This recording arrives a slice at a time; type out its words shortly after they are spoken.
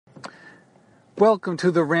Welcome to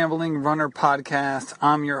the Rambling Runner Podcast.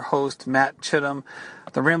 I'm your host, Matt Chittum.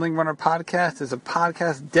 The Rambling Runner Podcast is a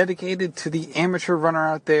podcast dedicated to the amateur runner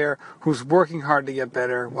out there who's working hard to get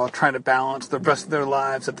better while trying to balance the rest of their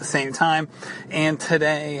lives at the same time. And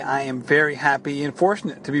today I am very happy and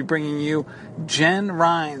fortunate to be bringing you Jen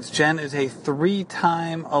Rhines. Jen is a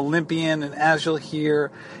 3-time Olympian, and as you'll hear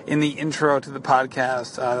in the intro to the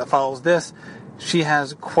podcast that follows this, she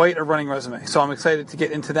has quite a running resume, so I'm excited to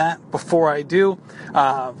get into that. Before I do, just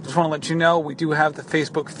want to let you know we do have the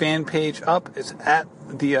Facebook fan page up. It's at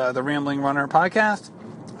the Rambling Runner Podcast.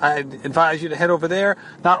 I advise you to head over there,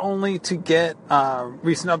 not only to get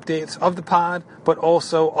recent updates of the pod, but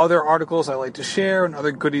also other articles I like to share and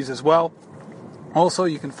other goodies as well. Also,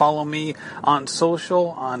 you can follow me on social,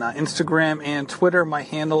 on Instagram and Twitter. My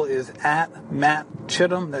handle is at Matt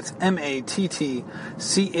Chittum. That's MattChittim.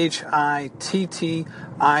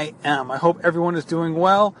 I hope everyone is doing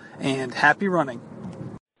well, and happy running.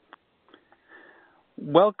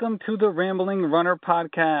 Welcome to the Rambling Runner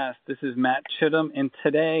Podcast. This is Matt Chittum, and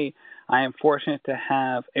today I am fortunate to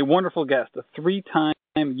have a wonderful guest, a 3-time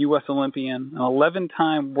U.S. Olympian, an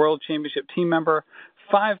 11-time World Championship team member,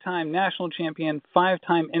 5-time national champion,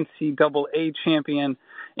 5-time NCAA champion,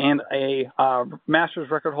 and a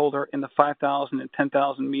master's record holder in the 5,000 and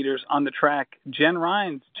 10,000 meters on the track, Jen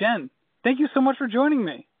Rhines. Jen, thank you so much for joining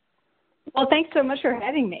me. Well, thanks so much for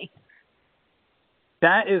having me.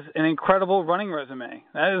 That is an incredible running resume.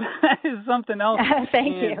 That is something else.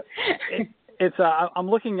 Thank you. I'm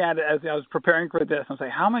looking at it as I was preparing for this. I'm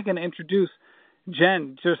saying, how am I going to introduce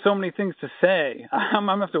Jen? There's so many things to say. I'm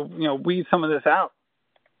going to have to, weed some of this out.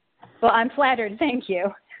 Well, I'm flattered. Thank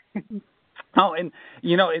you. Oh, and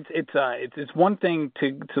it's one thing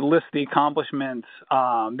to list the accomplishments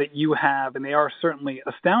that you have, and they are certainly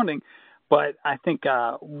astounding. But I think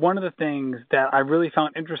one of the things that I really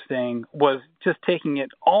found interesting was just taking it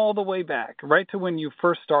all the way back, right to when you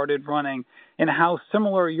first started running, and how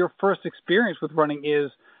similar your first experience with running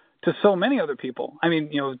is to so many other people. I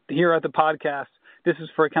mean, here at the podcast, this is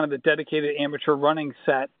for kind of the dedicated amateur running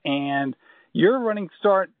set, and your running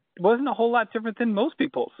start wasn't a whole lot different than most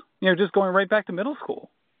people's, just going right back to middle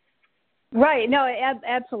school. Right. No,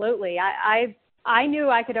 absolutely. I knew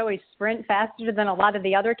I could always sprint faster than a lot of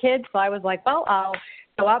the other kids, so I was like, well, I'll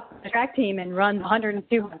go out to the track team and run 100 and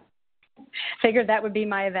 200. Figured that would be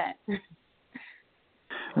my event.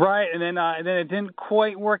 Right, and then it didn't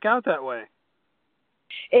quite work out that way.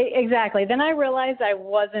 Exactly. Then I realized I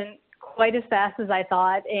wasn't quite as fast as I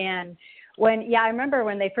thought, and I remember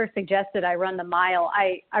when they first suggested I run the mile,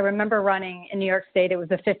 I remember running in New York State, it was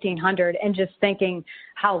a 1,500, and just thinking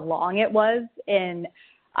how long it was. And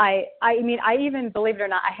I mean, I even, believe it or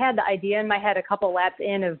not, I had the idea in my head a couple laps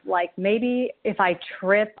in of like, maybe if I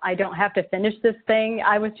trip, I don't have to finish this thing.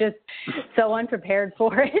 I was just so unprepared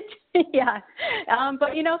for it. Yeah.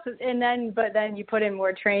 But then you put in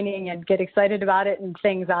more training and get excited about it, and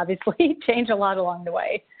things obviously change a lot along the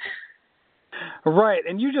way. Right,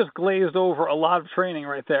 and you just glazed over a lot of training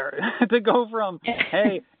right there. To go from,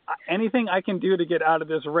 hey, anything I can do to get out of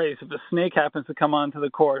this race, if a snake happens to come onto the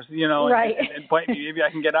course, right, and bite me, maybe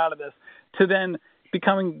I can get out of this, to then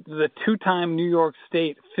becoming the 2-time New York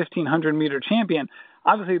State 1,500-meter champion.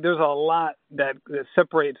 Obviously, there's a lot that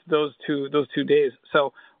separates those two days.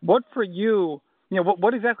 So what for you,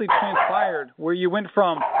 what exactly transpired where you went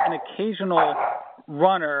from an occasional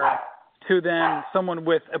runner to then someone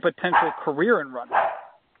with a potential career in running?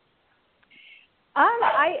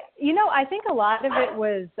 I think a lot of it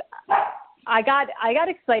was I got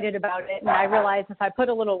excited about it, and I realized if I put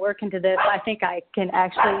a little work into this, I think I can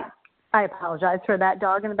actually. I apologize for that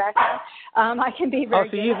dog in the background. I can be very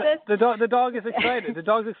good at this. The dog is excited. The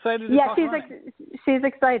dog's excited. Yeah, she's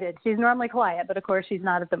excited. She's normally quiet, but of course she's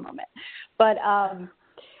not at the moment. But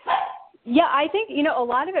yeah, I think, a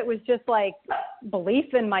lot of it was just like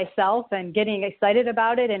belief in myself and getting excited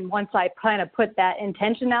about it. And once I kind of put that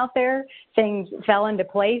intention out there, things fell into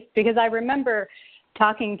place. Because I remember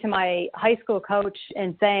talking to my high school coach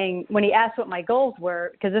and saying, when he asked what my goals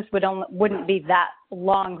were, because this wouldn't be that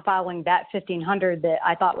long following that 1,500 that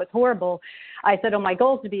I thought was horrible, I said, my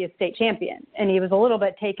goal is to be a state champion. And he was a little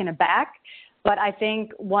bit taken aback. But I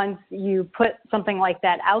think once you put something like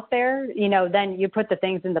that out there, then you put the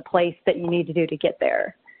things into place that you need to do to get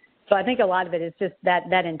there. So I think a lot of it is just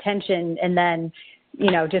that intention, and then,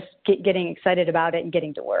 just getting excited about it and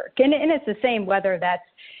getting to work. And it's the same whether that's,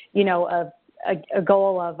 a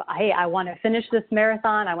goal of, hey, I want to finish this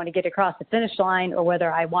marathon, I want to get across the finish line, or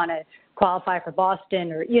whether I want to qualify for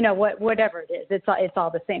Boston, or, whatever it is. It's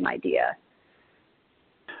all the same idea.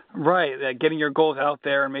 Right, getting your goals out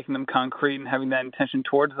there and making them concrete and having that intention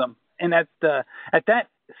towards them. And at that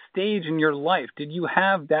stage in your life, did you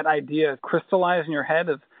have that idea crystallized in your head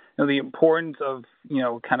of the importance of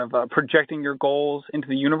kind of projecting your goals into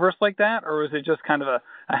the universe like that, or was it just kind of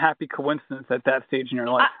a happy coincidence at that stage in your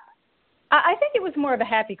life? I think it was more of a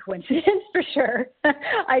happy coincidence for sure.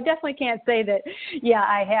 I definitely can't say that,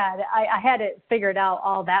 I had it figured out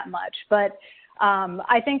all that much. But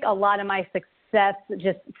I think a lot of my success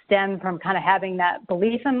just stemmed from kind of having that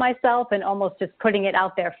belief in myself and almost just putting it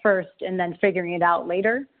out there first and then figuring it out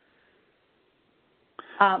later.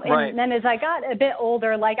 Right. And then as I got a bit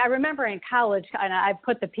older, like I remember in college, and I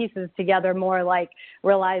put the pieces together more like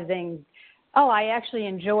realizing, I actually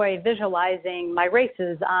enjoy visualizing my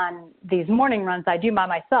races on these morning runs I do by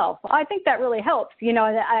myself. I think that really helps.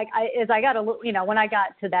 As I got when I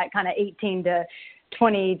got to that kind of 18 to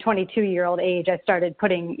 20, 22-year-old age, I started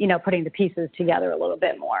putting the pieces together a little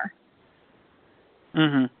bit more.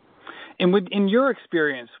 Mm-hmm. And in your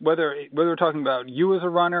experience, whether we're talking about you as a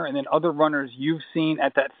runner and then other runners you've seen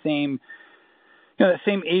at that same that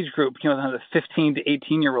same age group, the 15 to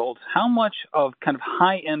 18-year-olds, how much of kind of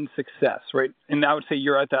high-end success, right? And I would say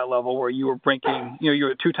you're at that level where you were breaking,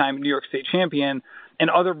 you're a two-time New York State champion, and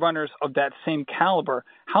other runners of that same caliber.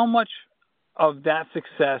 How much of that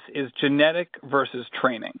success is genetic versus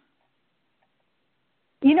training?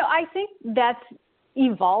 I think that's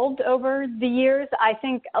evolved over the years. I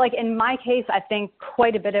think, like in my case, I think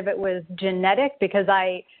quite a bit of it was genetic because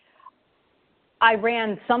I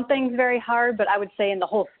ran some things very hard, but I would say in the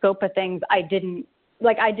whole scope of things, I didn't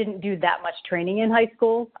do that much training in high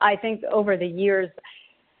school. I think over the years,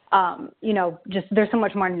 just there's so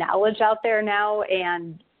much more knowledge out there now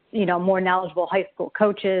and, more knowledgeable high school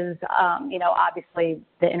coaches. Obviously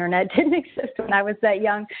the internet didn't exist when I was that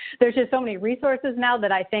young. There's just so many resources now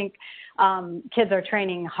that I think kids are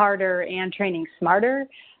training harder and training smarter.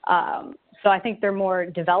 So I think they're more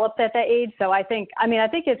developed at that age. So I think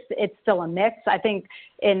it's still a mix. I think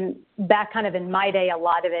back kind of in my day, a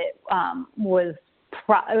lot of it was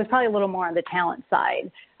probably a little more on the talent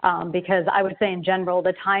side because I would say in general,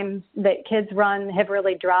 the times that kids run have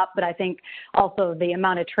really dropped, but I think also the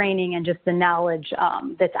amount of training and just the knowledge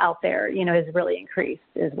that's out there, has really increased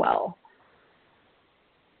as well.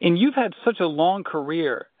 And you've had such a long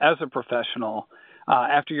career as a professional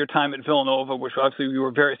after your time at Villanova, which obviously you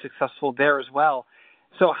were very successful there as well.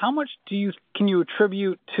 So how much can you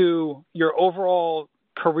attribute to your overall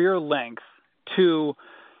career length to,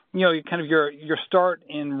 kind of your start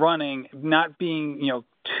in running, not being,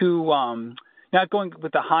 not going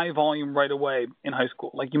with the high volume right away in high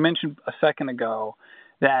school? Like you mentioned a second ago,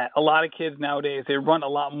 that a lot of kids nowadays, they run a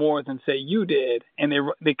lot more than, say, you did, and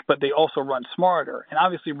but they also run smarter. And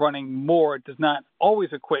obviously running more does not always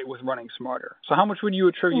equate with running smarter. So how much would you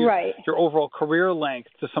attribute your overall career length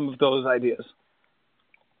to some of those ideas?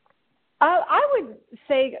 I would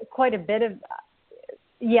say quite a bit of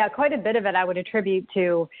it I would attribute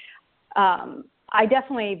to, I guess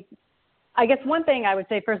one thing I would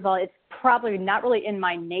say, first of all, it's probably not really in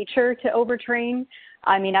my nature to overtrain.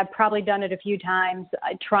 I mean, I've probably done it a few times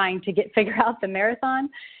trying to figure out the marathon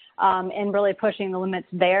and really pushing the limits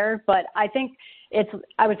there. But I think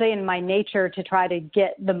I would say in my nature to try to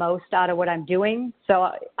get the most out of what I'm doing. So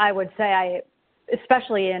I would say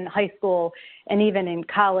especially in high school and even in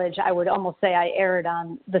college, I would almost say I erred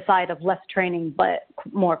on the side of less training but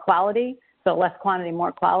more quality. So less quantity,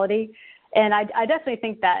 more quality. And I definitely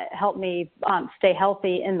think that helped me stay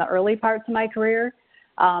healthy in the early parts of my career.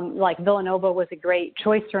 Like Villanova was a great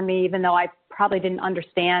choice for me, even though I probably didn't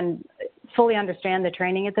fully understand the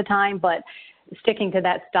training at the time, but sticking to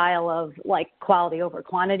that style of like quality over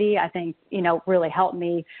quantity, I think, really helped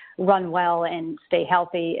me run well and stay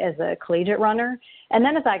healthy as a collegiate runner. And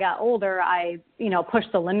then as I got older, I,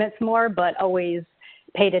 pushed the limits more, but always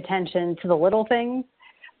paid attention to the little things.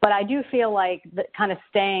 But I do feel like kind of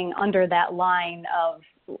staying under that line of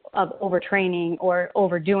overtraining or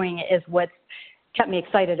overdoing it is what's kept me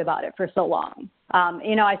excited about it for so long.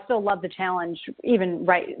 I still love the challenge, even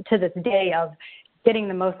right to this day, of getting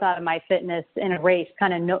the most out of my fitness in a race,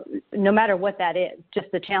 kind of no matter what that is, just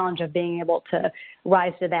the challenge of being able to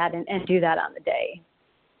rise to that and do that on the day.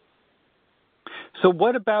 So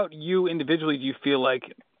what about you individually do you feel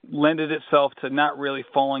like lended itself to not really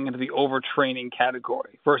falling into the overtraining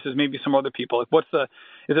category versus maybe some other people? Like is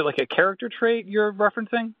it like a character trait you're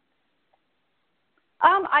referencing?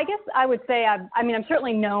 I guess I would say I'm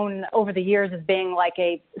certainly known over the years as being like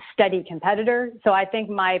a steady competitor. So I think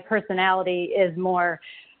my personality is more,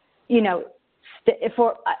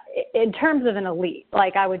 in terms of an elite,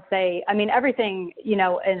 like I would say, I mean, everything,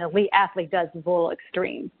 an elite athlete does is a little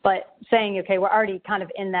extreme, but saying, okay, we're already kind of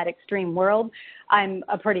in that extreme world. I'm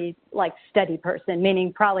a pretty steady person,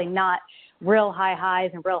 meaning probably not real high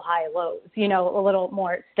highs and real high lows, a little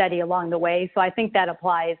more steady along the way. So I think that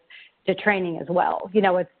applies to training as well.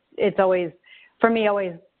 It's always, for me,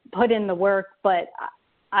 always put in the work, but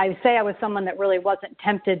I say I was someone that really wasn't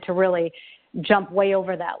tempted to really jump way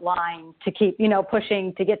over that line to keep,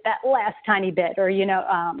 pushing to get that last tiny bit or,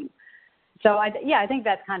 so I think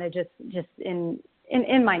that's kind of just in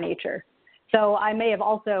my nature. So I may have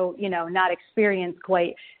also, not experienced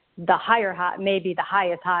quite the higher high, maybe the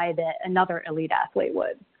highest high that another elite athlete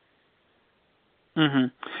would. Mm-hmm.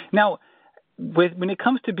 Now, when it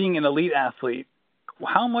comes to being an elite athlete,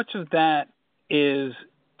 how much of that is,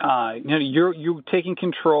 you're taking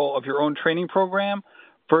control of your own training program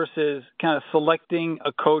versus kind of selecting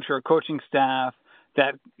a coach or a coaching staff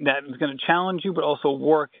that is going to challenge you, but also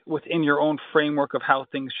work within your own framework of how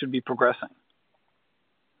things should be progressing?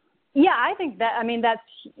 Yeah, I think that's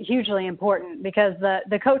hugely important because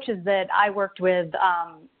the coaches that I worked with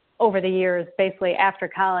over the years, basically after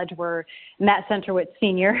college, were Matt Centrowitz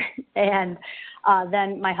Sr. and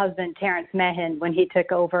then my husband, Terrence Mahan, when he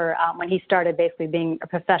took over, when he started basically being a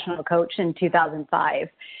professional coach in 2005.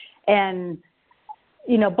 And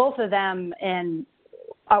both of them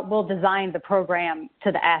will design the program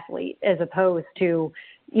to the athlete as opposed to,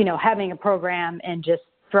 having a program and just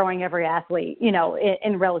throwing every athlete,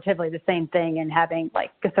 in relatively the same thing and having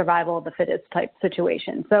like a survival of the fittest type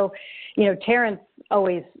situation. So, Terrence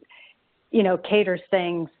always, caters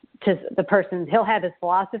things to the person. He'll have his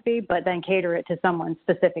philosophy, but then cater it to someone's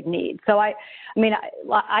specific needs. So I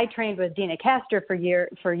trained with Dina Castor for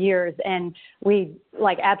years, and we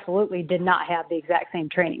absolutely did not have the exact same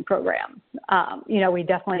training program. We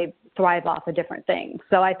definitely thrive off of different things.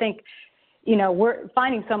 So I think, we're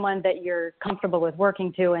finding someone that you're comfortable with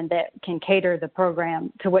working to and that can cater the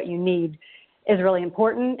program to what you need is really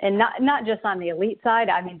important, and not just on the elite side.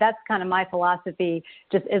 I mean, that's kind of my philosophy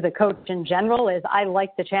just as a coach in general, is I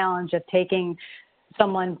like the challenge of taking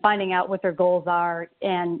someone, finding out what their goals are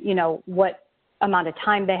and, what amount of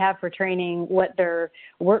time they have for training, what their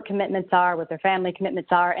work commitments are, what their family commitments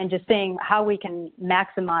are, and just seeing how we can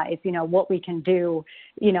maximize, what we can do,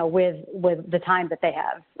 with the time that they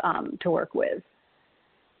have to work with.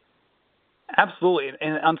 Absolutely.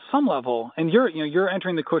 And on some level, and you're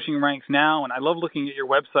entering the coaching ranks now, and I love looking at your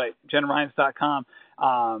website, jenrhines.com.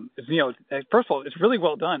 First of all, it's really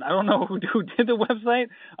well done. I don't know who did the website,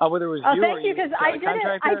 whether it was you or thank you, because I did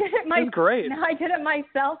it myself. It's great. No, I did it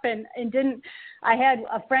myself and didn't. I had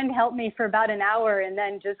a friend help me for about an hour, and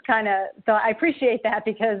then just kind of. So I appreciate that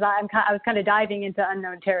because I was kind of diving into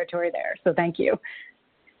unknown territory there. So thank you.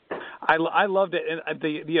 I loved it. And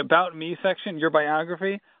the About Me section, your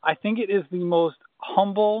biography, I think it is the most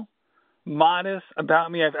humble, modest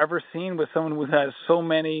About Me I've ever seen with someone who has so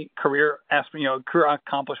many career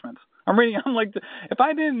accomplishments. I'm reading. I'm like, if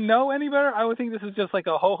I didn't know any better, I would think this is just like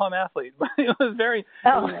a ho-hum athlete. But it was very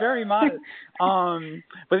modest. But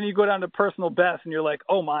then you go down to personal best, and you're like,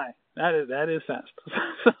 oh my, that is fast.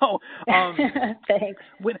 So, thanks.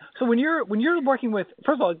 When you're working with,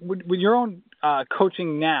 first of all, with your own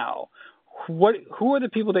coaching now, who are the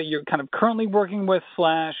people that you're kind of currently working with /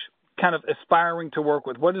 kind of aspiring to work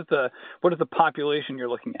with? What is the population you're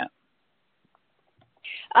looking at?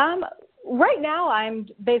 Right now, I'm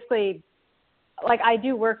basically, I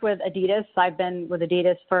do work with Adidas. I've been with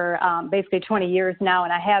Adidas for basically 20 years now,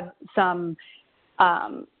 and I have some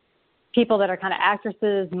people that are kind of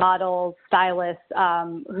actresses, models, stylists,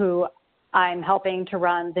 who I'm helping to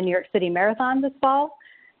run the New York City Marathon this fall.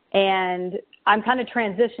 And I'm kind of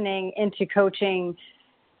transitioning into coaching,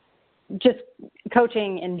 just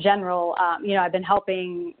coaching in general. I've been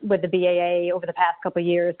helping with the BAA over the past couple of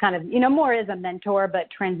years, kind of, more as a mentor, but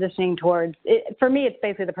transitioning towards it. For me, it's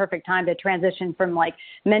basically the perfect time to transition from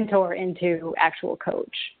mentor into actual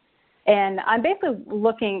coach. And I'm basically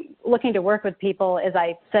looking to work with people, as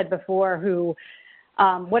I said before, who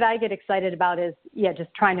what I get excited about is,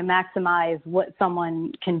 just trying to maximize what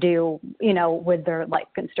someone can do, with their life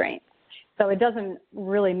constraints. So it doesn't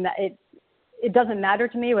really it doesn't matter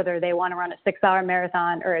to me whether they want to run a 6-hour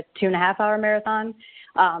marathon or a 2.5-hour marathon.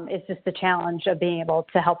 It's just the challenge of being able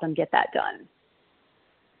to help them get that done.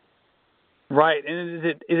 Right. And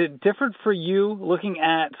is it different for you looking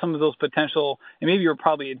at some of those potential, and maybe you're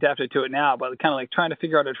probably adapted to it now, but kind of trying to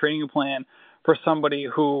figure out a training plan for somebody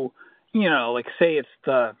who, say it's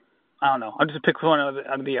I'll just pick one out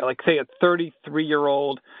of the air, say a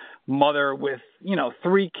 33-year-old mother with,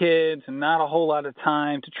 3 kids and not a whole lot of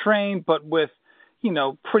time to train, but with,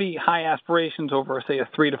 pretty high aspirations over, say, a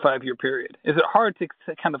 3 to 5 year period. Is it hard to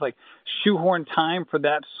kind of like shoehorn time for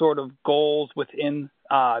that sort of goals within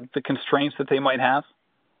the constraints that they might have?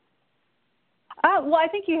 Well, I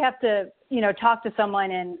think you have to, talk to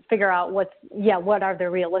someone and figure out what are the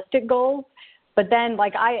realistic goals. But then,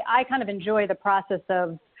 like, I kind of enjoy the process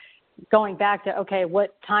of going back to, okay,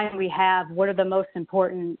 what time we have, what are the most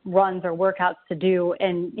important runs or workouts to do,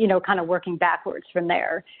 and, kind of working backwards from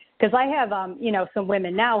there. Because I have, some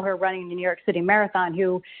women now who are running the New York City Marathon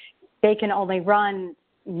who they can only run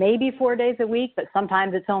maybe 4 days a week, but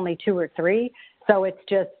sometimes it's only 2 or 3. So it's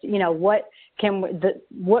just, what's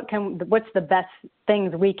the best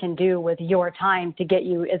things we can do with your time to get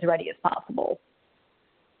you as ready as possible.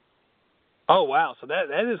 Oh, wow. So that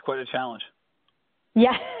is quite a challenge.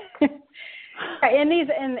 Yeah. And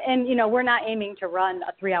we're not aiming to run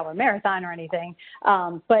a 3-hour marathon or anything.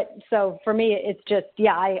 But so for me, it's just,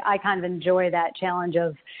 I kind of enjoy that challenge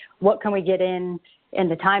of what can we get in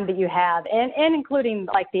the time that you have, and including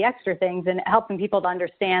like the extra things and helping people to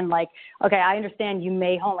understand, like, okay, I understand you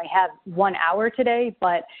may only have 1 hour today,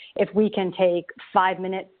 but if we can take 5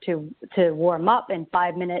 minutes to warm up and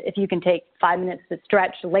 5 minutes, if you can take 5 minutes to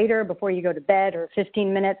stretch later before you go to bed, or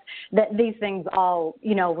 15 minutes, that these things all,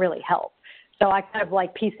 really help. So I kind of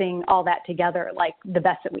like piecing all that together, like the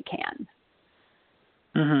best that we can.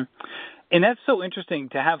 Mm-hmm. And that's so interesting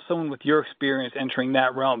to have someone with your experience entering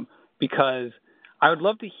that realm, because I would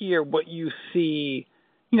love to hear what you see,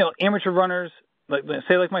 amateur runners, like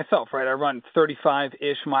myself, right? I run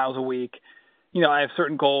 35-ish miles a week. I have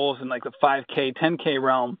certain goals in like the 5K, 10K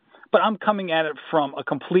realm, but I'm coming at it from a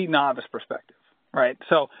complete novice perspective, right?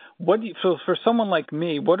 So so for someone like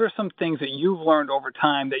me, what are some things that you've learned over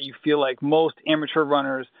time that you feel like most amateur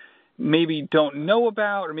runners maybe don't know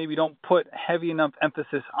about, or maybe don't put heavy enough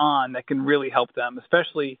emphasis on, that can really help them,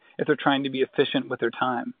 especially if they're trying to be efficient with their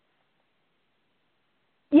time?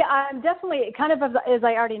 Yeah, I'm definitely kind of, as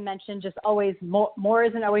I already mentioned, just always more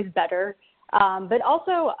isn't always better. But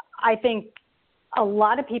also, I think a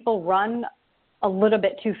lot of people run a little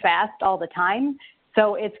bit too fast all the time.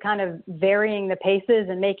 So it's kind of varying the paces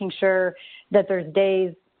and making sure that there's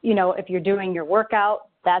days, if you're doing your workout,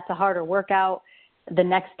 that's a harder workout. The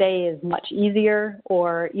next day is much easier,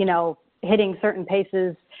 or, hitting certain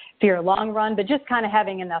paces for your long run, but just kind of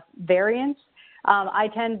having enough variance. I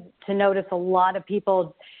tend to notice a lot of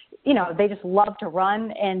people, they just love to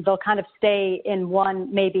run, and they'll kind of stay in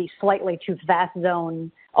one maybe slightly too fast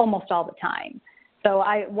zone almost all the time. So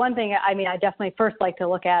I definitely first like to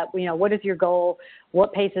look at, what is your goal?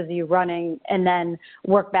 What paces are you running? And then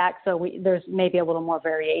work back so there's maybe a little more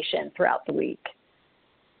variation throughout the week.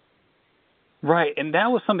 Right, and that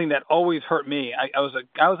was something that always hurt me. I was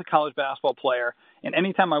a college basketball player, and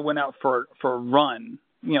anytime I went out for a run,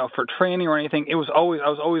 for training or anything, I was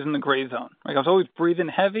always in the gray zone. Like, I was always breathing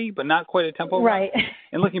heavy, but not quite a tempo right run.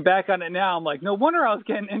 And looking back on it now, I'm like, no wonder I was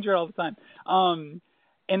getting injured all the time.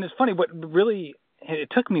 And it's funny, it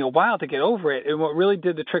took me a while to get over it. And what really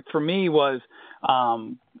did the trick for me was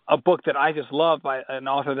a book that I just love by an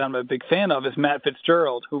author that I'm a big fan of, is Matt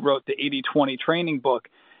Fitzgerald, who wrote the 80-20 training book.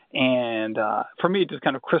 And for me, it just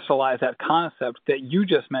kind of crystallized that concept that you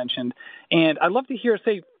just mentioned. And I'd love to hear,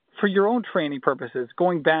 say, for your own training purposes,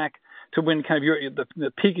 going back to when kind of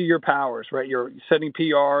the peak of your powers, right? You're setting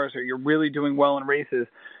PRs, or you're really doing well in races.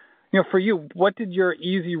 For you, what did your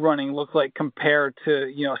easy running look like compared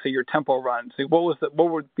to, say, your tempo runs? Like,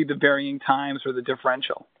 what would be the varying times or the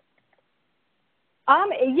differential?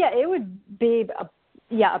 It would be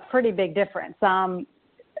a pretty big difference.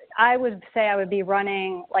 I would say I would be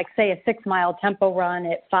running, like, say, a 6-mile tempo run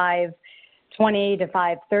at 5:20 to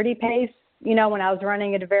 5:30 pace, when I was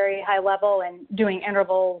running at a very high level, and doing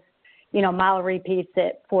intervals, mile repeats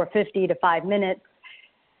at 4:50 to 5 minutes.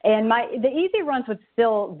 And the easy runs would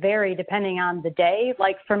still vary depending on the day.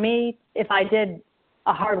 Like, for me, if I did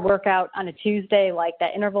a hard workout on a Tuesday, like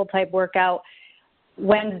that interval type workout,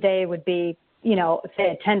 Wednesday would be, say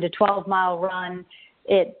a 10 to 12 mile run.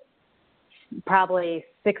 It probably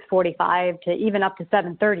 6:45 to even up to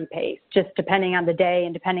 7:30 pace, just depending on the day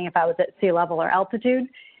and depending if I was at sea level or altitude.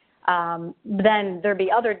 Then there'd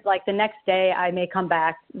be like the next day I may come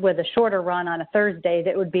back with a shorter run on a Thursday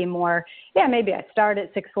that would be more, maybe I start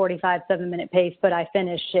at 6:45, 7-minute pace, but I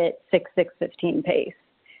finish at 6:15 pace.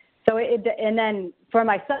 So and then for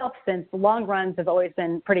myself, since long runs have always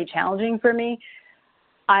been pretty challenging for me,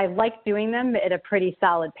 I like doing them at a pretty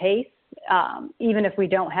solid pace, even if we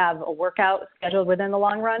don't have a workout scheduled within the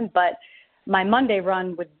long run. But my Monday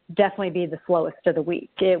run would definitely be the slowest of the week.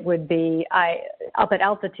 It would be, up at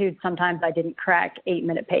altitude, sometimes I didn't crack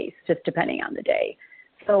 8-minute pace, just depending on the day.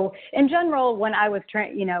 So in general, when I was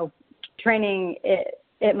training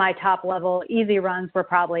at my top level, easy runs were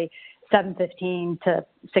probably 7:15 to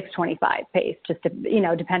 6:25 pace, just to,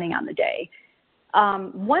 depending on the day.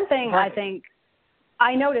 One thing I think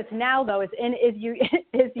I notice now, though, is as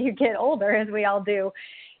you get older, as we all do,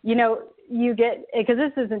 you get, because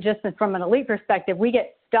this isn't just from an elite perspective, we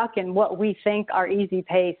get stuck in what we think our easy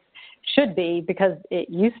pace should be because it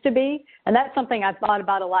used to be. And that's something I've thought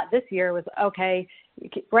about a lot this year was, okay,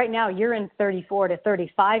 right now you're in 34 to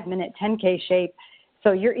 35 minute 10K shape.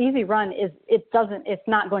 So your easy run it's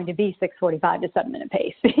not going to be 6:45 to 7 minute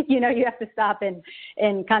pace. You have to stop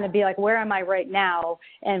and kind of be like, where am I right now?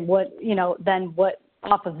 And then what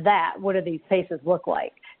off of that, what do these paces look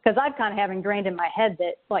like? Because I've kind of have ingrained in my head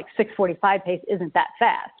that like 6:45 pace isn't that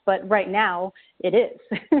fast, but right now it is.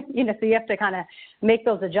 So you have to kind of make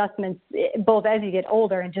those adjustments both as you get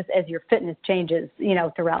older and just as your fitness changes,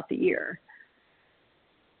 throughout the year.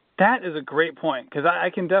 That is a great point, because I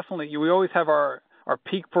can definitely, we always have our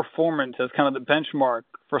peak performance as kind of the benchmark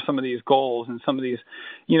for some of these goals and some of these,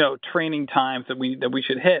 training times that we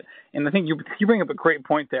should hit. And I think you bring up a great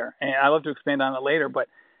point there, and I'd love to expand on it later, but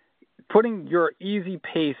putting your easy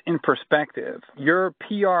pace in perspective, your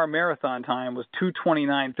PR marathon time was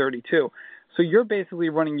 2:29:32. So you're basically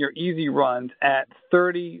running your easy runs at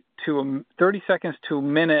 30 seconds to a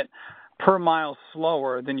minute per mile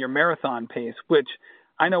slower than your marathon pace, which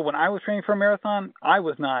I know when I was training for a marathon, I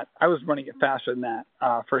was running it faster than that,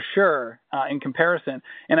 for sure, in comparison.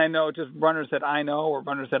 And I know just runners that I know or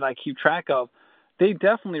runners that I keep track of, they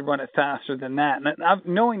definitely run it faster than that. And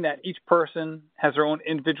knowing that each person has their own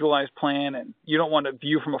individualized plan and you don't want to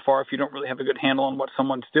view from afar if you don't really have a good handle on what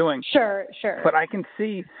someone's doing. Sure. But I can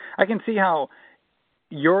see how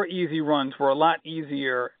your easy runs were a lot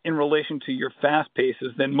easier in relation to your fast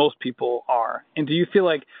paces than most people are. And do you feel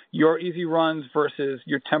like your easy runs versus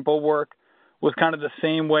your tempo work was kind of the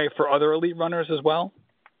same way for other elite runners as well?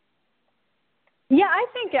 Yeah, I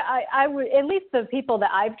think I would, at least the people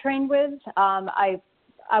that I've trained with, I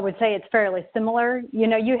would say it's fairly similar.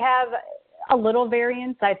 You have a little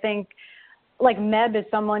variance. I think like Meb is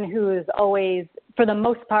someone who is always, for the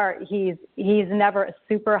most part, he's never a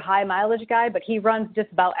super high mileage guy, but he runs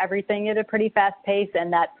just about everything at a pretty fast pace,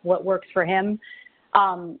 and that's what works for him.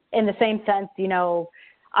 In the same sense,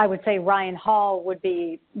 I would say Ryan Hall was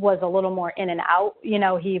a little more in and out.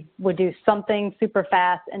 He would do something super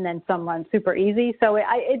fast and then some run super easy. So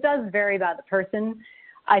it does vary by the person.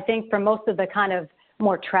 I think for most of the kind of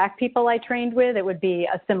more track people I trained with, it would be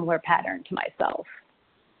a similar pattern to myself.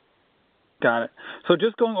 Got it. So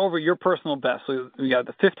just going over your personal best. So we got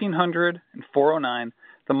the 1,500 and 4:09,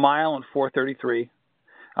 the mile and 4:33,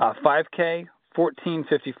 5K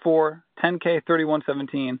 14:54, 10K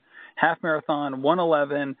 31:17, half marathon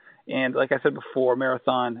 1:11, and like I said before,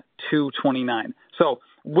 marathon 2:29. So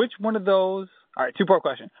which one of those? All right, two-part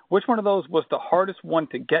question. Which one of those was the hardest one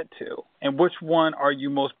to get to, and which one are you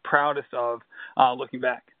most proudest of looking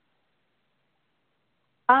back?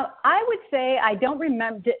 I would say I don't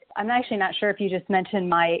remember. I'm actually not sure if you just mentioned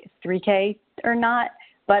my 3K or not.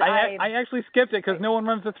 But I actually skipped it because no one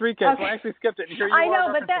runs the 3K, okay. So I actually skipped it. And here you I know,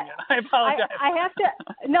 are but referencing it. I apologize. I have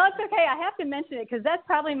to. No, it's okay. I have to mention it because that's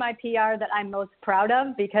probably my PR that I'm most proud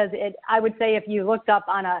of because I would say if you looked up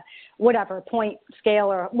on a whatever point scale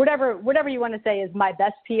or whatever you want to say is my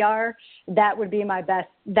best PR, that would be my best.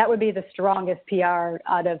 That would be the strongest PR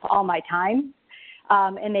out of all my time.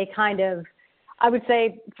 And they kind of, I would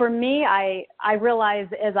say for me, I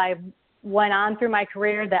realized as I went on through my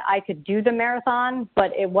career that I could do the marathon,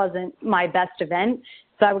 but it wasn't my best event.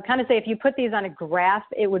 So I would kind of say if you put these on a graph,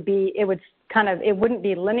 it wouldn't be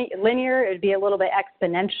linear. It would be a little bit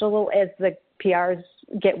exponential as the PRs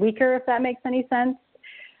get weaker, if that makes any sense.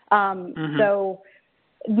 So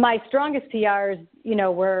my strongest PRs,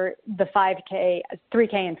 were the 5K,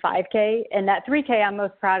 3K and 5K. And that 3K I'm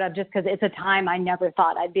most proud of just because it's a time I never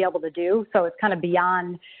thought I'd be able to do. So it's kind of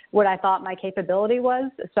beyond what I thought my capability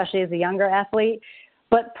was, especially as a younger athlete.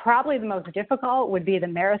 But probably the most difficult would be the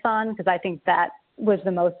marathon because I think that was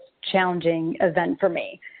the most challenging event for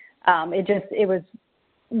me. It was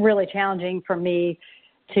really challenging for me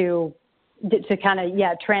to kind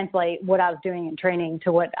of, translate what I was doing in training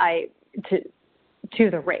to to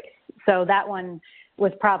the race. So that one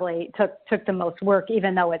was probably took the most work,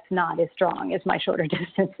 even though it's not as strong as my shorter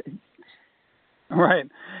distances. Right.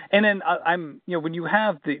 And then when you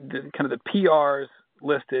have the kind of the PRs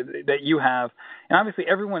listed that you have. And obviously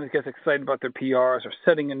everyone gets excited about their PRs or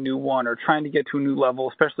setting a new one or trying to get to a new level,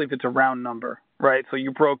 especially if it's a round number, right? So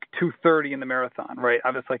you broke 2:30 in the marathon, right?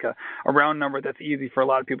 Obviously like a round number that's easy for a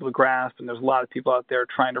lot of people to grasp. And there's a lot of people out there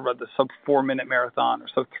trying to run the sub 4-minute marathon or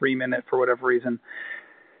sub 3-minute for whatever reason.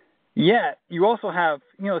 Yet you also have,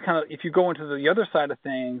 kind of, if you go into the other side of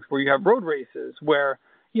things where you have road races where,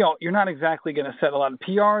 you're not exactly going to set a lot of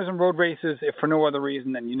PRs in road races if for no other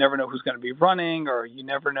reason than you never know who's going to be running, or you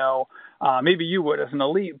never know, maybe you would as an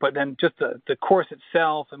elite, but then just the course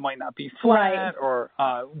itself, it might not be flat, right, or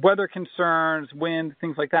weather concerns, wind,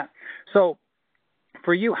 things like that. So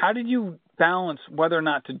for you, how did you balance whether or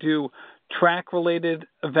not to do track-related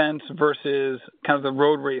events versus kind of the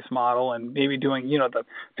road race model, and maybe doing, the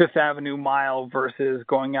Fifth Avenue mile versus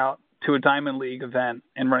going out to a Diamond League event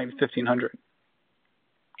and running the 1500?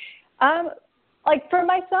 Like for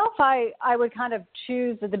myself, I would kind of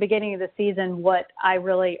choose at the beginning of the season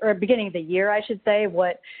beginning of the year, I should say,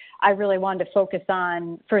 what I really wanted to focus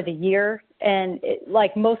on for the year. And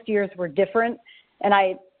like most years were different. And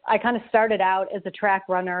I kind of started out as a track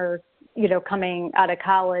runner, coming out of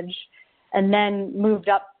college, and then moved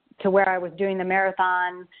up to where I was doing the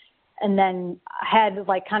marathon, and then had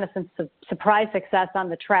like kind of some surprise success on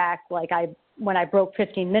the track. Like when I broke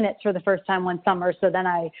 15 minutes for the first time one summer, so then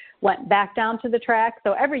I went back down to the track.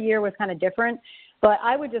 So every year was kind of different, but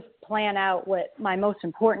I would just plan out what my most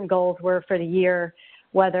important goals were for the year,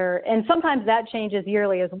 and sometimes that changes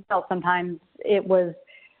yearly as well. Sometimes it was,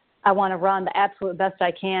 I want to run the absolute best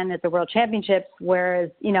I can at the World Championships,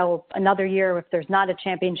 whereas, another year, if there's not a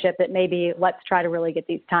championship, it may be, let's try to really get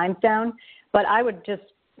these times down. But I would just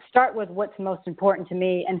start with what's most important to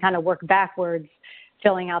me and kind of work backwards,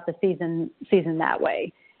 filling out the season that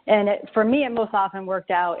way. And for me, it most often worked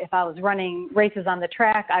out if I was running races on the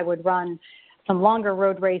track, I would run some longer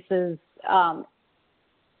road races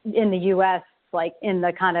in the U.S., like in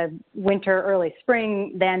the kind of winter, early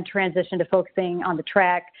spring, then transition to focusing on the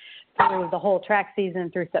track through the whole track season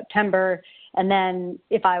through September. And then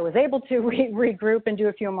if I was able to regroup and do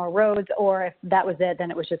a few more roads, or if that was it, then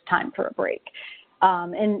it was just time for a break.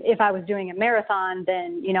 And if I was doing a marathon,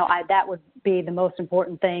 then, that would be the most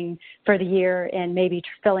important thing for the year, and maybe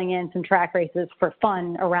filling in some track races for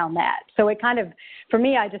fun around that. So it kind of, for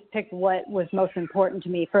me, I just picked what was most important to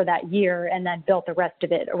me for that year and then built the rest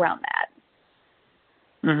of it around that.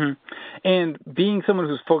 Mm-hmm. And being someone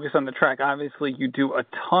who's focused on the track, obviously you do a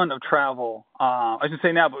ton of travel. I should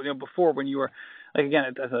say now, but before, when you were, like, again,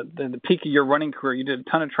 at the peak of your running career, you did a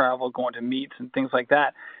ton of travel, going to meets and things like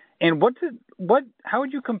that. And how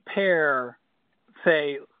would you compare,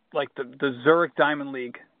 say, like the Zurich Diamond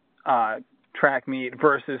League track meet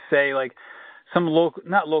versus, say, like some local,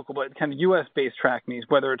 not local, but kind of U.S.-based track meets,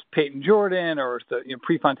 whether it's Peyton Jordan or it's the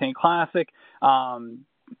Prefontaine Classic?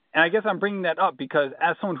 And I guess I'm bringing that up because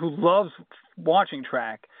as someone who loves watching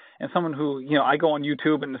track, and someone who, I go on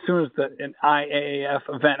YouTube, and as soon as an IAAF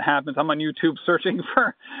event happens, I'm on YouTube searching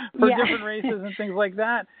for different races and things like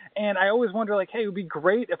that. And I always wonder, like, hey, it would be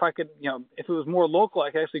great if I could, if it was more local,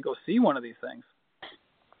 I could actually go see one of these things.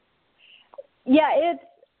 Yeah, it's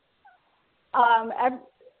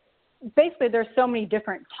basically there's so many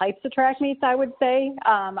different types of track meets, I would say.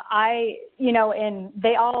 And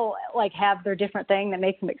they all like have their different thing that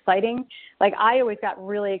makes them exciting. Like I always got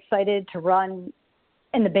really excited to run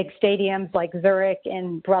in the big stadiums like Zurich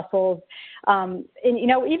and Brussels. And,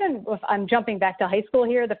 even if I'm jumping back to high school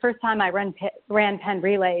here, the first time I ran Penn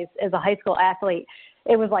relays as a high school athlete,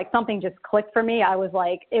 it was like something just clicked for me. I was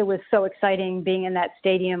like, it was so exciting being in that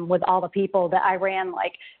stadium with all the people that I ran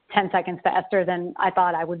like 10 seconds faster than I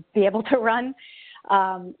thought I would be able to run.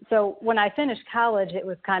 So when I finished college, it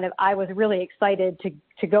was I was really excited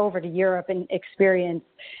to go over to Europe and experience,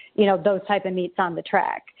 those type of meets on the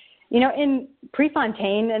track. In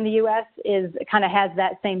Prefontaine in the U.S. has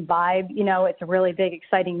that same vibe. It's a really big,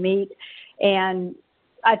 exciting meet. And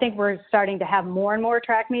I think we're starting to have more and more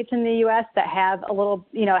track meets in the U.S. that have a little,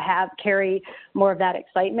 carry more of that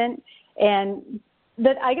excitement. And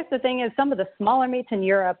I guess the thing is some of the smaller meets in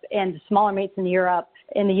Europe and the smaller meets in Europe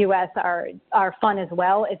in the U.S. are fun as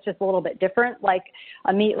well. It's just a little bit different. Like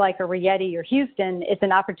a meet like a Rieti or Houston, it's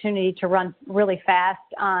an opportunity to run really fast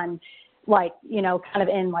on kind of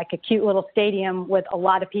in like a cute little stadium with a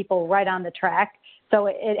lot of people right on the track. So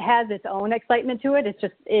it has its own excitement to it.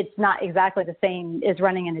 It's not exactly the same as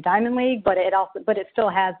running in a Diamond League, but it still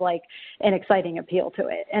has like an exciting appeal to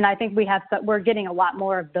it. And I think we're getting a lot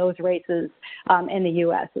more of those races in the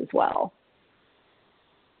U.S. as well.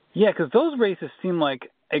 Yeah, because those races seem like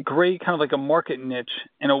a great kind of like a market niche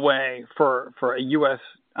in a way for a U.S.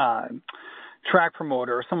 track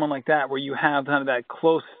promoter or someone like that where you have kind of that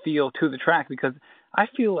close feel to the track, because I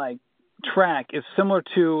feel like track is similar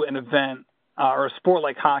to an event or a sport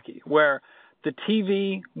like hockey, where the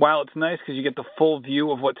TV, while it's nice because you get the full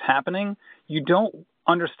view of what's happening, you don't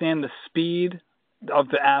understand the speed of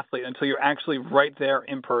the athlete until you're actually right there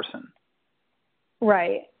in person.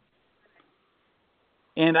 Right.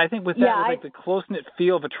 And I think with that, with like the close-knit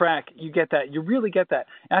feel of a track, you get that. You really get that.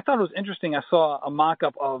 And I thought it was interesting. I saw a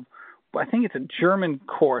mock-up of, I think it's a German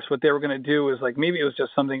course. What they were going to do is like, maybe it was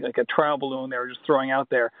just something like a trial balloon they were just throwing out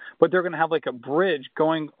there, but they're going to have like a bridge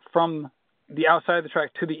going from the outside of the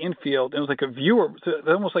track to the infield. It was like a viewer, so it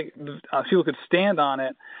almost like people could stand on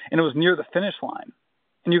it, and it was near the finish line.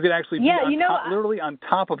 And you could actually be on top, literally on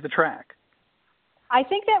top of the track. I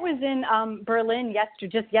think that was in Berlin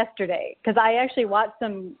just yesterday, because I actually watched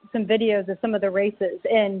some videos of some of the races,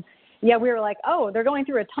 and we were like, oh, they're going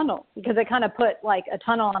through a tunnel, because it kind of put like a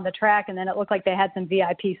tunnel on the track, and then it looked like they had some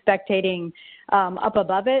VIP spectating up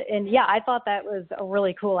above it. And I thought that was a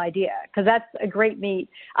really cool idea, because that's a great meet.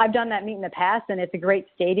 I've done that meet in the past, and it's a great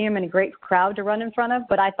stadium and a great crowd to run in front of,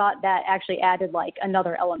 but I thought that actually added like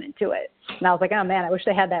another element to it. And I was like, oh man, I wish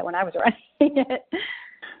they had that when I was running it.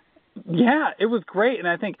 Yeah, it was great. And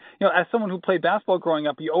I think, as someone who played basketball growing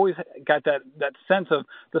up, you always got that sense of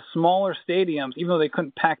the smaller stadiums, even though they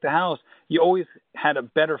couldn't pack the house, you always had a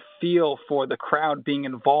better feel for the crowd being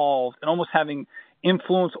involved and almost having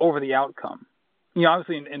influence over the outcome.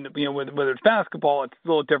 Obviously, whether it's basketball, it's a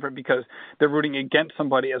little different because they're rooting against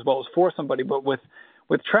somebody as well as for somebody. But with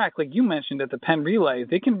track, like you mentioned at the Penn Relay,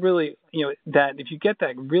 they can really, that if you get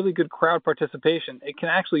that really good crowd participation, it can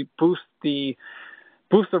actually boost the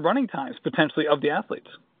running times potentially of the athletes.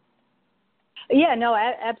 Yeah, no,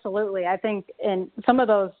 absolutely. I think in some of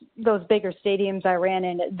those bigger stadiums I ran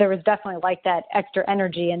in, there was definitely like that extra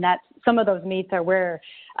energy, and that's some of those meets are where,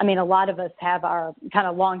 a lot of us have our kind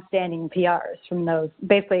of long-standing PRs from those,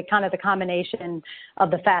 basically kind of the combination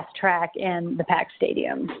of the fast track and the packed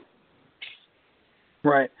stadiums.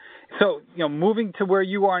 Right. So, moving to where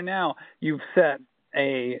you are now, you've set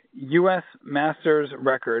a U.S. Masters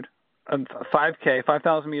record, a 5K,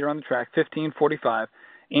 5,000 meter on the track, 15:45,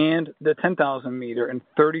 and the 10,000 meter in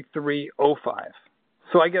 33:05.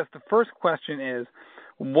 So I guess the first question is,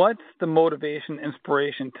 what's the motivation,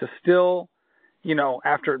 inspiration to still,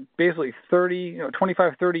 after basically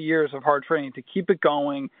 25, 30 years of hard training, to keep it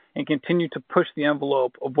going and continue to push the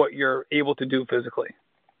envelope of what you're able to do physically?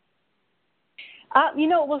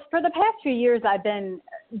 Well, for the past few years, I've been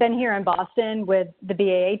here in Boston with the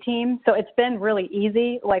BAA team, so it's been really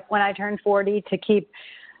easy. Like when I turned 40, to keep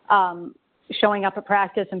showing up at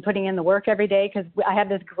practice and putting in the work every day, because I have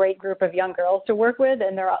this great group of young girls to work with,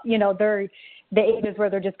 and they're the ages where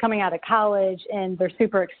they're just coming out of college and they're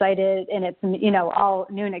super excited, and it's all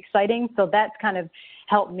new and exciting. So that's kind of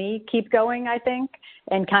helped me keep going, I think,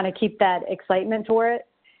 and kind of keep that excitement for it.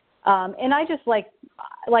 And I just like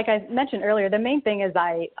I mentioned earlier, the main thing is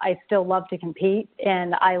I still love to compete,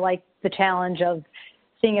 and I like the challenge of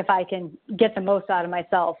seeing if I can get the most out of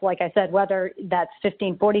myself. Like I said, whether that's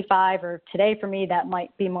 15:45 or today for me, that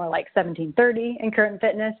might be more like 17:30 in current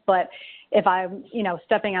fitness. But if I'm,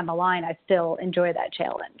 stepping on the line, I still enjoy that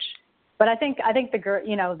challenge. But I think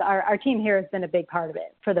our team here has been a big part of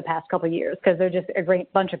it for the past couple of years, because they're just a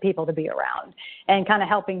great bunch of people to be around, and kind of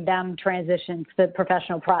helping them transition to the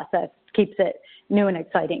professional process keeps it new and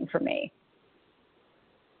exciting for me.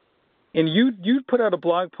 And you put out a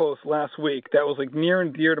blog post last week that was like near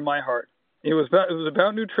and dear to my heart. It was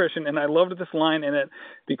about nutrition, and I loved this line in it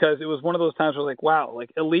because it was one of those times where like, wow, like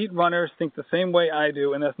elite runners think the same way I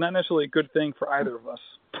do, and that's not necessarily a good thing for either of us.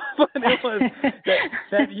 But it was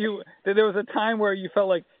that there was a time where you felt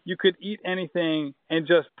like you could eat anything and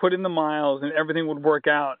just put in the miles and everything would work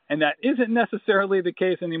out, and that isn't necessarily the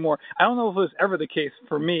case anymore. I don't know if it was ever the case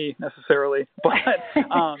for me necessarily, but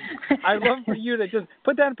I'd love for you to just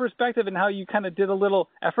put that in perspective and how you kind of did a little,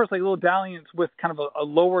 at first, like a little dalliance with kind of a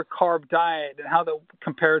lower carb diet, and how that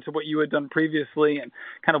compared to what you had done previously, and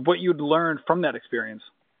kind of what you'd learned from that experience.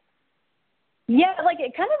 Yeah, like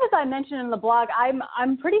it kind of, as I mentioned in the blog,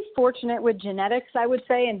 I'm pretty fortunate with genetics, I would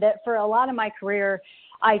say, and that for a lot of my career,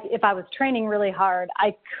 if I was training really hard,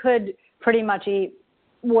 I could pretty much eat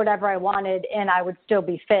whatever I wanted, and I would still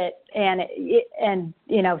be fit and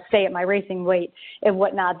stay at my racing weight and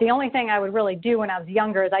whatnot. The only thing I would really do when I was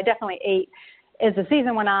younger is I definitely ate, as the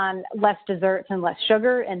season went on, less desserts and less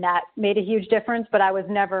sugar, and that made a huge difference. But I was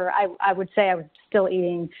never, I would say I was still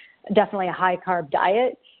eating definitely a high carb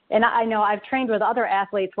diet. And I know I've trained with other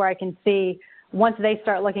athletes where I can see once they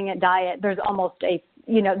start looking at diet, there's almost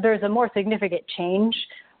there's a more significant change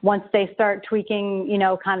once they start tweaking,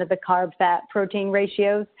 kind of the carb, fat, protein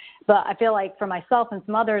ratios. But I feel like for myself and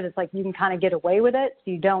some others, it's like you can kind of get away with it.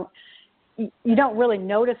 So you don't really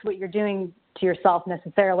notice what you're doing to yourself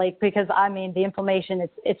necessarily, because the inflammation,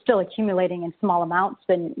 it's still accumulating in small amounts,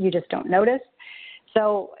 but you just don't notice.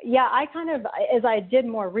 So yeah, I kind of, as I did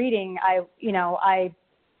more reading, I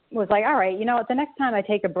was like, all right, the next time I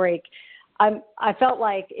take a break, I felt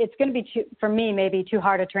like it's going to be for me, maybe too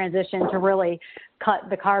hard a transition to really cut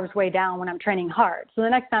the carbs way down when I'm training hard. So the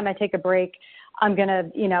next time I take a break, I'm going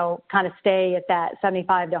to, kind of stay at that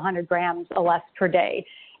 75 to 100 grams or less per day.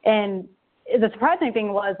 And the surprising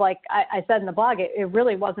thing was, like I said in the blog, it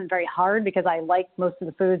really wasn't very hard because I liked most of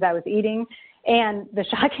the foods I was eating. And the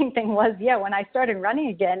shocking thing was, when I started running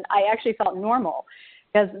again, I actually felt normal.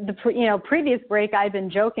 Because the previous break, I'd been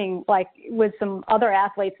joking like with some other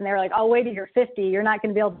athletes, and they were like, "Oh, wait till you're 50, you're not going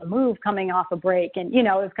to be able to move coming off a break." And it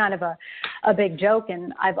was kind of a big joke,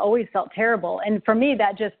 and I've always felt terrible. And for me,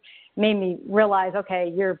 that just made me realize,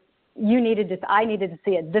 okay, I needed to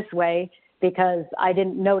see it this way, because I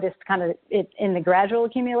didn't notice kind of it in the gradual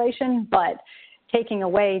accumulation, but taking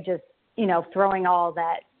away just throwing all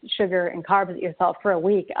that sugar and carbs at yourself for a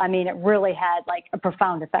week, it really had like a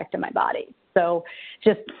profound effect on my body. So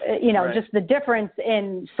just, Right. just the difference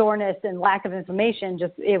in soreness and lack of inflammation,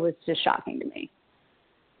 it was just shocking to me.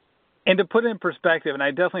 And to put it in perspective, and I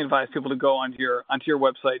definitely advise people to go onto your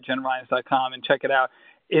website, jenrhines.com, and check it out,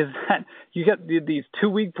 is that you get these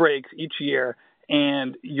 2-week breaks each year,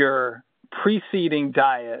 and your preceding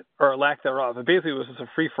diet, or lack thereof, it basically was just a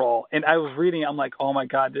free-for-all. And I was reading, I'm like, oh my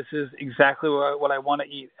God, this is exactly what I want to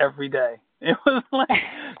eat every day. It was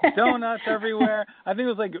like donuts everywhere. I think it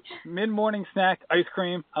was like mid-morning snack, ice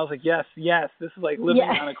cream. I was like, yes, this is like living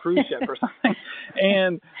on a cruise ship or something.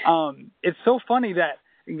 And it's so funny that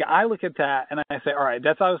I look at that and I say, all right,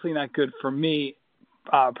 that's obviously not good for me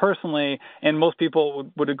personally, and most people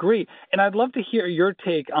would agree. And I'd love to hear your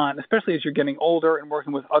take on, especially as you're getting older and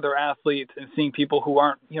working with other athletes and seeing people who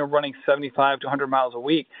aren't, running 75 to 100 miles a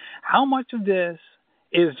week, how much of this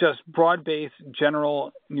is just broad-based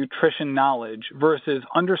general nutrition knowledge versus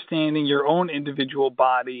understanding your own individual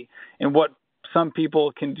body and what some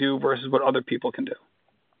people can do versus what other people can do?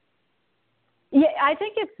 Yeah, I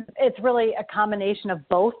think it's really a combination of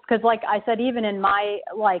both, because like I said, even in my,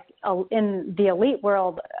 in the elite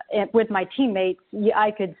world with my teammates,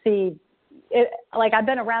 I could see it, like I've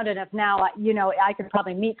been around enough now, I could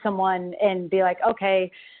probably meet someone and be like,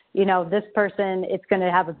 okay, this person, it's going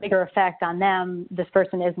to have a bigger effect on them. This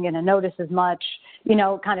person isn't going to notice as much,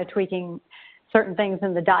 kind of tweaking certain things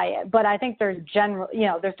in the diet. But I think there's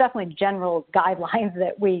definitely general guidelines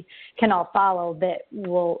that we can all follow that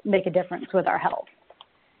will make a difference with our health.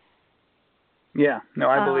 Yeah, no,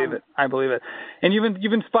 I believe it. I believe it. And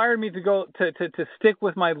you've inspired me to go to stick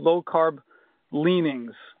with my low carb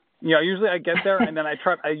leanings. Usually I get there and then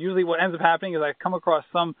usually what ends up happening is I come across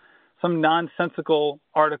some nonsensical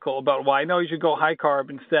article about why no, you should go high carb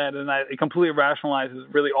instead, and it completely rationalizes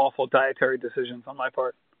really awful dietary decisions on my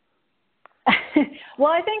part.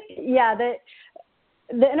 Well, I think,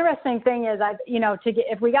 the interesting thing is,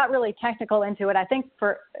 if we got really technical into it, I think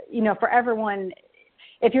for everyone,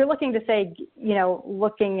 if you're looking to say,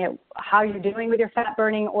 looking at how you're doing with your fat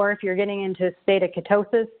burning, or if you're getting into a state of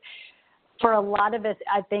ketosis, for a lot of it,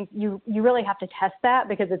 I think you really have to test that,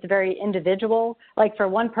 because it's very individual. Like for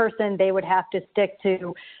one person, they would have to stick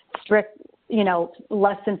to strict,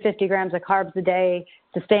 less than 50 grams of carbs a day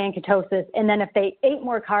to stay in ketosis. And then if they ate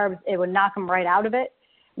more carbs, it would knock them right out of it.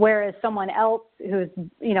 Whereas someone else who's,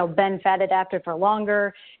 been fat adapted for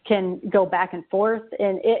longer can go back and forth.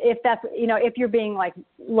 And if that's, if you're being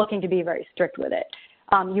looking to be very strict with it,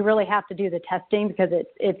 you really have to do the testing, because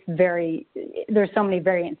there's so many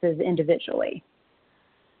variances individually.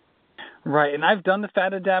 Right. And I've done the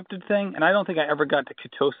fat adapted thing, and I don't think I ever got to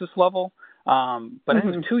ketosis level. But I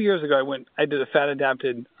think it was 2 years ago I did a fat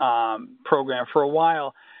adapted program for a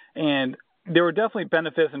while, and there were definitely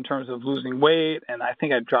benefits in terms of losing weight, and I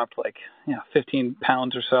think I dropped 15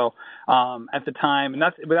 pounds or so at the time, and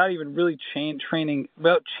that's without even really changing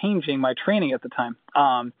my training at the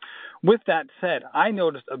time. With that said, I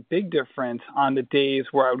noticed a big difference on the days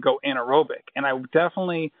where I would go anaerobic, and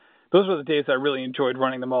those were the days I really enjoyed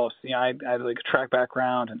running the most. I had a track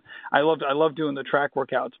background, and I loved doing the track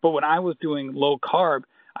workouts. But when I was doing low carb,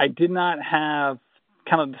 I did not have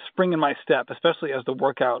kind of the spring in my step, especially as the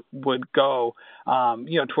workout would go,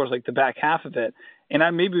 towards the back half of it.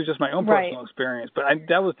 And maybe it was just my own personal experience, but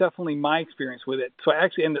that was definitely my experience with it. So I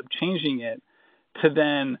actually ended up changing it to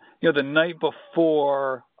then, the night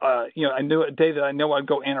before, I knew a day that I know I'd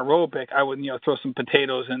go anaerobic, I would, throw some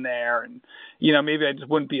potatoes in there, and, maybe I just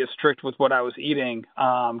wouldn't be as strict with what I was eating,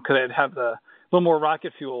 because I'd have a little more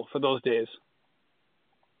rocket fuel for those days.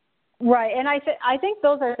 Right. And I think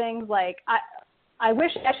those are things like, I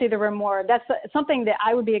wish actually there were more. That's something that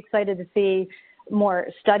I would be excited to see more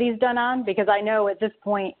studies done on, because I know at this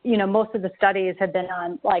point, most of the studies have been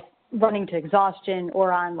on like running to exhaustion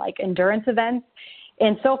or on like endurance events.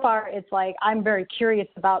 And so far it's like, I'm very curious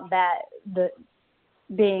about that, the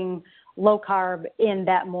being low carb in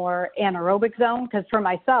that more anaerobic zone. Because for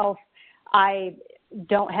myself, I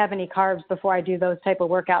don't have any carbs before I do those type of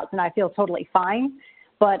workouts and I feel totally fine.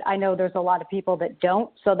 But I know there's a lot of people that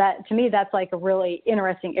don't. So that, to me, that's like a really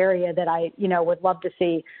interesting area that I, would love to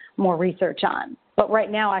see more research on. But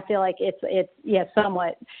right now I feel like it's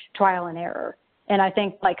somewhat trial and error. And I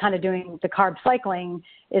think like kind of doing the carb cycling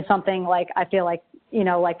is something like, I feel like,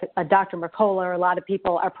 like a Dr. Mercola or a lot of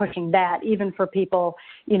people are pushing that, even for people,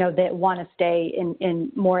 that want to stay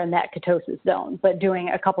in more in that ketosis zone, but doing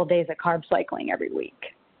a couple of days of carb cycling every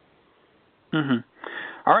week. Mm-hmm.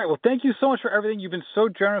 All right. Well, thank you so much for everything. You've been so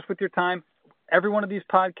generous with your time. Every one of these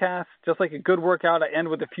podcasts, just like a good workout, I end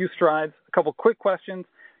with a few strides, a couple quick questions.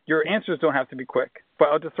 Your answers don't have to be quick, but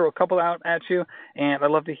I'll just throw a couple out at you, and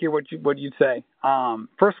I'd love to hear what you'd say.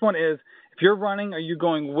 First one is, if you're running, are you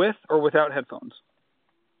going with or without headphones?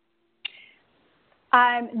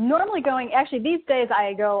 I'm normally actually these days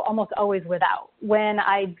I go almost always without. When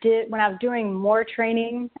I was doing more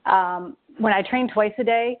training, when I train twice a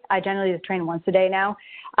day, I generally just train once a day now.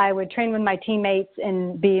 I would train with my teammates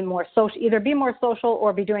and be more social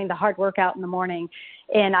or be doing the hard workout in the morning.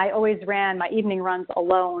 And I always ran my evening runs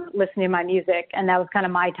alone, listening to my music. And that was kind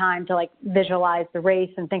of my time to like visualize the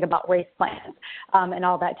race and think about race plans, and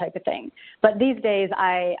all that type of thing. But these days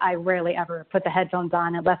I rarely ever put the headphones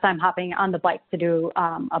on unless I'm hopping on the bike to do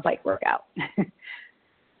a bike workout.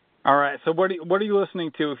 All right. So what are you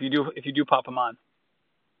listening to if you do pop them on?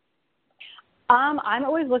 I'm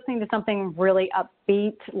always listening to something really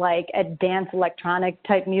upbeat, like a dance electronic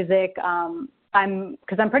type music.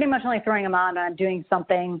 Because I'm pretty much only throwing them on when I'm doing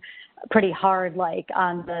something pretty hard, like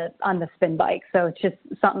on the spin bike. So it's just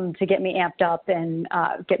something to get me amped up and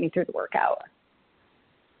get me through the workout.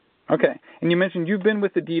 Okay. And you mentioned you've been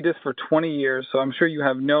with Adidas for 20 years, so I'm sure you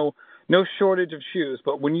have no shortage of shoes.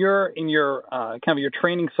 But when you're in your kind of your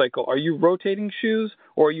training cycle, are you rotating shoes,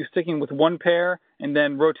 or are you sticking with one pair and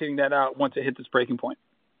then rotating that out once it hits its breaking point?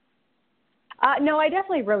 No, I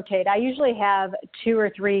definitely rotate. I usually have 2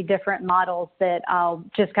 or 3 different models that I'll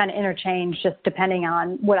just kind of interchange just depending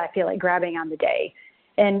on what I feel like grabbing on the day.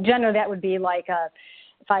 And generally that would be like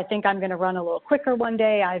if I think I'm going to run a little quicker one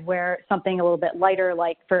day, I'd wear something a little bit lighter,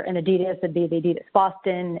 like for an Adidas, it'd be the Adidas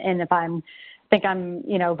Boston. And if I'm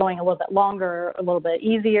going a little bit longer, a little bit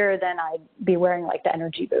easier, then I'd be wearing like the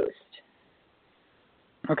Energy Boost.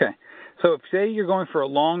 Okay. So if, say you're going for a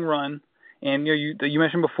long run, and you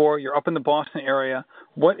mentioned before you're up in the Boston area,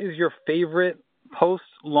 what is your favorite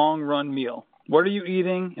post-long run meal? What are you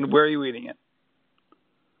eating, and where are you eating it?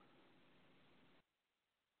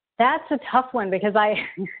 That's a tough one because my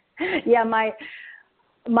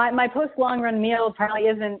post long run meal probably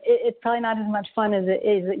isn't. It's probably not as much fun as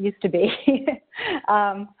it used to be.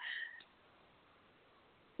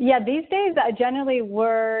 These days generally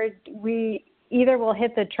we either we'll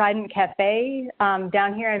hit the Trident Cafe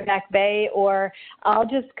down here in Back Bay, or I'll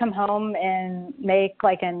just come home and make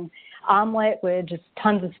like an omelet with just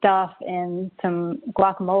tons of stuff and some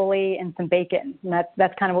guacamole and some bacon. And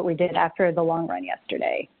that's kind of what we did after the long run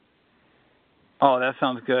yesterday. Oh, that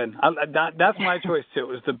sounds good. That's my choice too. It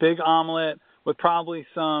was the big omelet with probably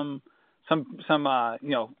some tons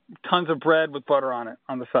of bread with butter on it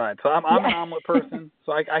on the side. So I'm an omelet person,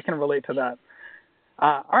 so I can relate to that.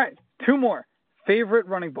 All right, 2 more. Favorite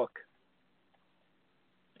running book?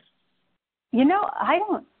 I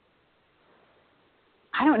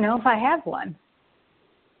don't know if I have one.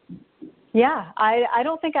 Yeah, I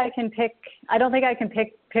don't think I can pick. I don't think I can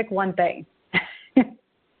pick one thing.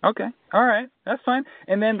 Okay, all right, that's fine.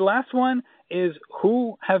 And then the last one is,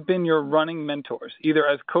 who have been your running mentors, either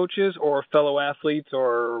as coaches or fellow athletes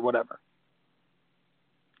or whatever?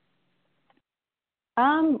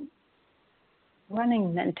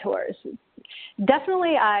 Running mentors.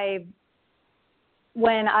 Definitely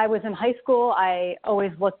when I was in high school, I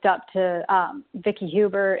always looked up to Vicky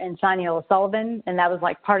Huber and Sonia O'Sullivan, and that was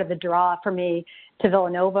like part of the draw for me to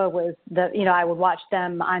Villanova was I would watch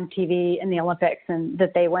them on TV in the Olympics and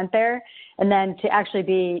that they went there. And then to actually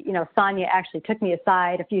be, Sonia actually took me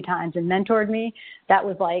aside a few times and mentored me. That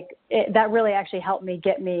was that really actually helped me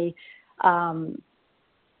get me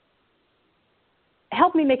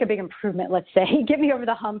helped me make a big improvement, let's say, get me over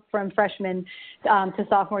the hump from freshman to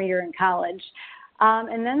sophomore year in college.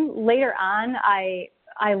 And then later on,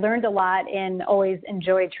 I learned a lot and always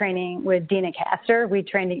enjoyed training with Dina Castor. We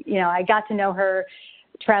trained, I got to know her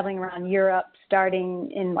traveling around Europe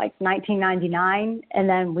starting in like 1999. And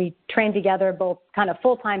then we trained together both kind of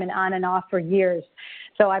full-time and on and off for years.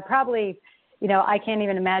 So I probably, I can't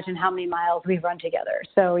even imagine how many miles we've run together.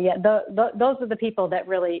 So yeah, those are the people that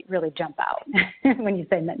really, really jump out when you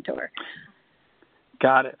say mentor.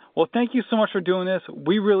 Got it. Well, thank you so much for doing this.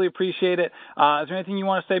 We really appreciate it. Is there anything you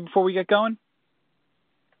want to say before we get going?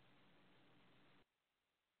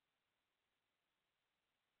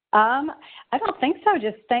 I don't think so.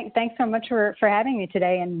 Just thanks so much for having me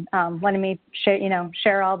today and letting me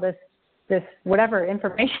share all this whatever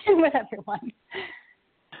information with everyone.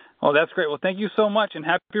 Oh, that's great. Well, thank you so much and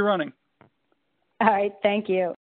happy running. All right. Thank you.